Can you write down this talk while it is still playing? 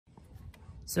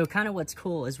So kind of what's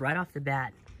cool is right off the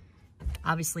bat,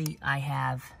 obviously I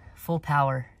have full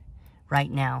power right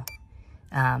now.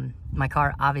 My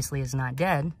car obviously is not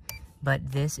dead,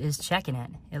 but this is checking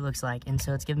it, it looks like. And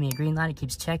so it's giving me a green light, it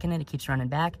keeps checking it, it keeps running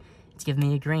back. It's giving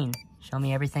me a green, show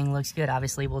me everything looks good.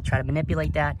 Obviously we'll try to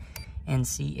manipulate that and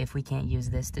see if we can't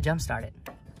use this to jumpstart it.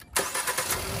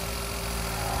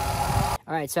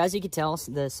 All right, so as you can tell,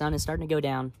 the sun is starting to go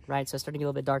down, right? So it's starting to get a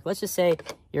little bit dark. Let's just say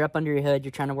you're up under your hood,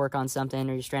 you're trying to work on something,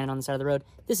 or you're stranded on the side of the road.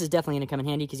 This is definitely gonna come in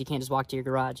handy because you can't just walk to your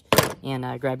garage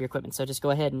and grab your equipment. So just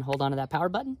go ahead and hold on to that power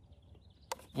button.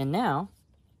 And now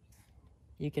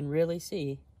you can really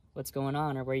see what's going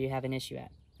on or where you have an issue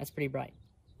at. That's pretty bright.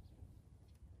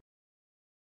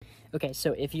 Okay,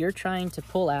 so if you're trying to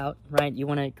pull out, right, you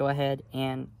wanna go ahead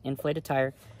and inflate a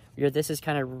tire. This is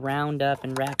kind of round up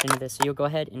and wrapped into this. So you'll go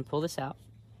ahead and pull this out.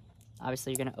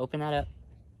 Obviously, you're gonna open that up.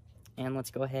 And let's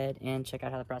go ahead and check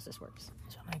out how the process works.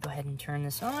 So I'm gonna go ahead and turn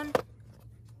this on.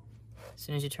 As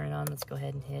soon as you turn it on, let's go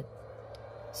ahead and hit.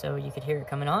 So you could hear it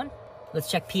coming on.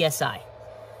 Let's check PSI.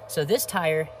 So this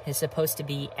tire is supposed to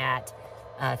be at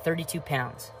 32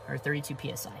 pounds, or 32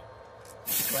 PSI.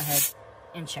 Let's go ahead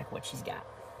and check what she's got.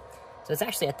 So it's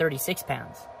actually at 36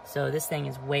 pounds. So this thing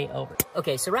is way over.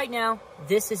 Okay, so right now,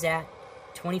 this is at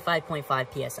 25.5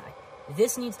 PSI.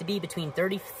 This needs to be between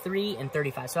 33 and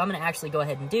 35. So I'm gonna actually go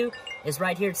ahead and do is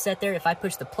right here, it's set there. If I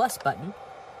push the plus button,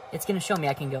 it's gonna show me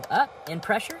I can go up in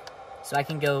pressure. So I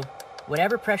can go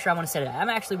whatever pressure I wanna set it at. I'm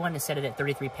actually wanting to set it at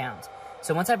 33 pounds.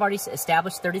 So once I've already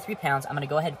established 33 pounds, I'm gonna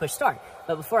go ahead and push start.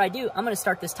 But before I do, I'm gonna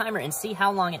start this timer and see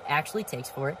how long it actually takes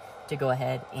for it to go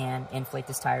ahead and inflate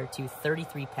this tire to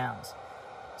 33 pounds.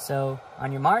 So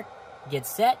on your mark, get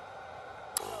set.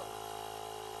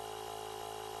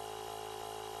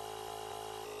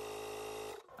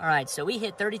 All right, so we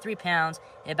hit 33 pounds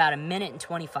in about 1 minute and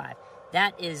 25.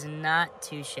 That is not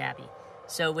too shabby.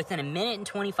 So within 1 minute and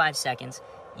 25 seconds,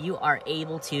 you are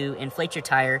able to inflate your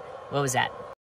tire. What was that?